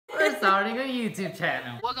We're starting a YouTube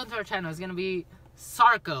channel. Welcome to our channel. It's gonna be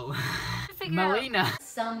Sarko, Melina.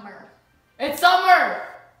 Summer. It's summer!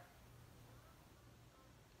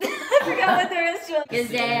 I forgot what there is to it.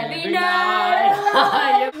 Is every night.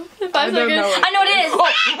 night. 5 seconds. I know what it is.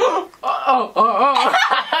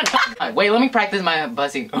 Oh. Wait, let me practice my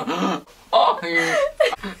buzzing. I'm gonna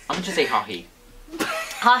just say ha-he.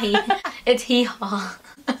 Ha-he. It's hee-haw.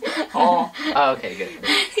 Oh, okay, good.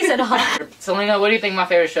 He said ha. Selena, what do you think my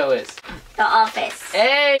favorite show is? The Office.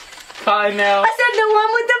 Hey! Fine now. I said the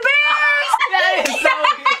one with the bears! That is so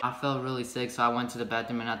good. I felt really sick, so I went to the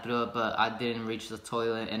bathroom and I threw up, but I didn't reach the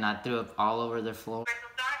toilet and I threw up all over the floor.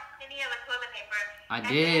 I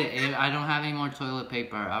did. I don't have any more toilet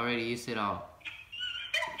paper. I already used it all.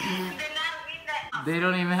 They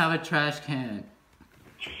don't even have a trash can.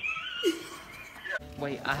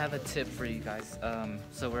 Wait, I have a tip for you guys.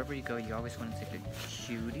 So wherever you go, you always want to take a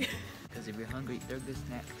cutie, because if you're hungry, they're good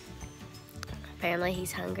snacks. Apparently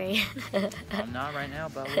he's hungry. I'm not right now,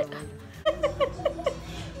 but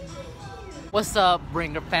what's up,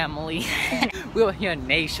 Bringer family? We're here in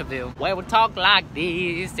Nashville, where we talk like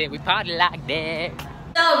this and we party like that.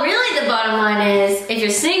 So really the bottom line is, if you're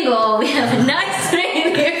single, we have a nice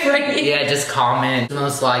thing here for you. Yeah, just comment.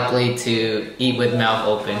 Most likely to eat with mouth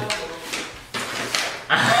open.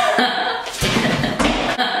 No,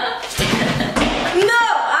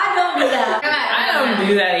 I don't do that. I don't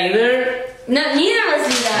do that either. No, neither of us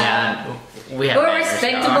do that. Yeah, we have. We're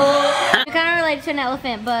respectable. I'm kind of related to an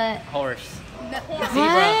elephant, but Horse.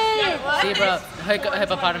 Zebra. Zebra.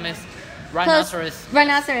 Hippopotamus. Rhinoceros.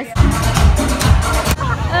 Rhinoceros.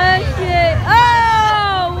 Oh shit!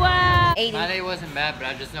 Oh wow! My day wasn't bad, but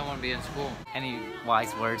I just don't want to be in school. Any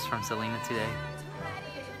wise words from Selena today?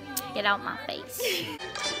 Get out my face.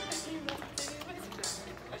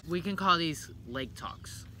 We can call these lake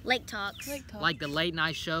talks. Lake talks. Like the late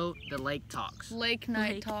night show, the lake talks. Lake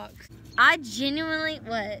night talks. I genuinely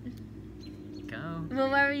what? Go. Well,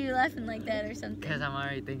 why were you laughing like that or something? Because I'm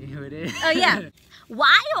already thinking who it is. Oh yeah.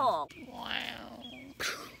 Wild. Wow.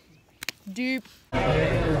 Deep.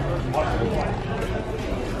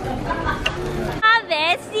 Hi,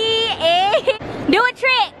 Bessie. Do a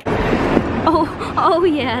trick. Oh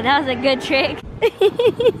yeah, that was a good trick.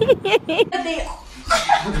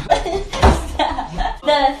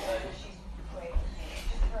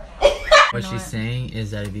 What she's saying is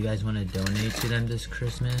that if you guys want to donate to them this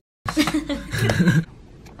Christmas,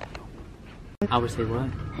 I would say what?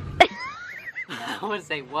 I would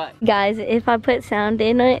say what? Guys, if I put sound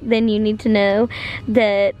in it, then you need to know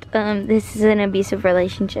that this is an abusive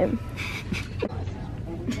relationship.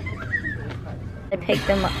 I picked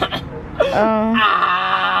them up. Oh.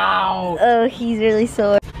 Ow! Oh, he's really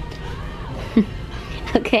sore.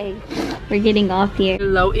 Okay, we're getting off here.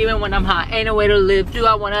 Low, even when I'm hot, ain't no way to live. Do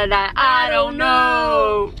I wanna die? I don't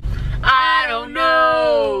know. I don't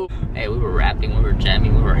know. Hey, we were rapping, we were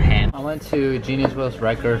jamming, we were ham. I went to Guinness World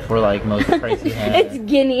Record for like most crazy ham. It's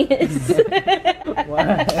Guinness. What?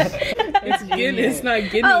 It's Guinness, not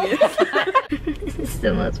Guinness. Oh. This is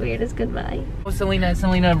the most weirdest goodbye. Oh, Selena,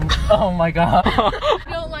 oh my god. I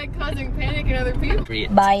don't like causing panic in other people.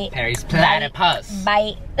 Bite. Perry's platypus.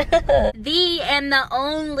 Bite. The and the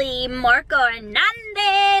only Marco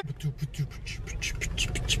Hernandez.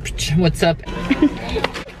 What's up?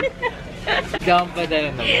 Don't put that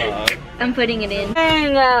in the vlog. I'm putting it in.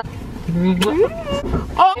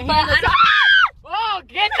 Oh,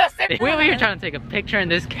 get us! We were here trying to take a picture in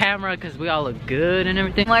this camera because we all look good and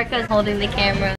everything. Marco's holding the camera.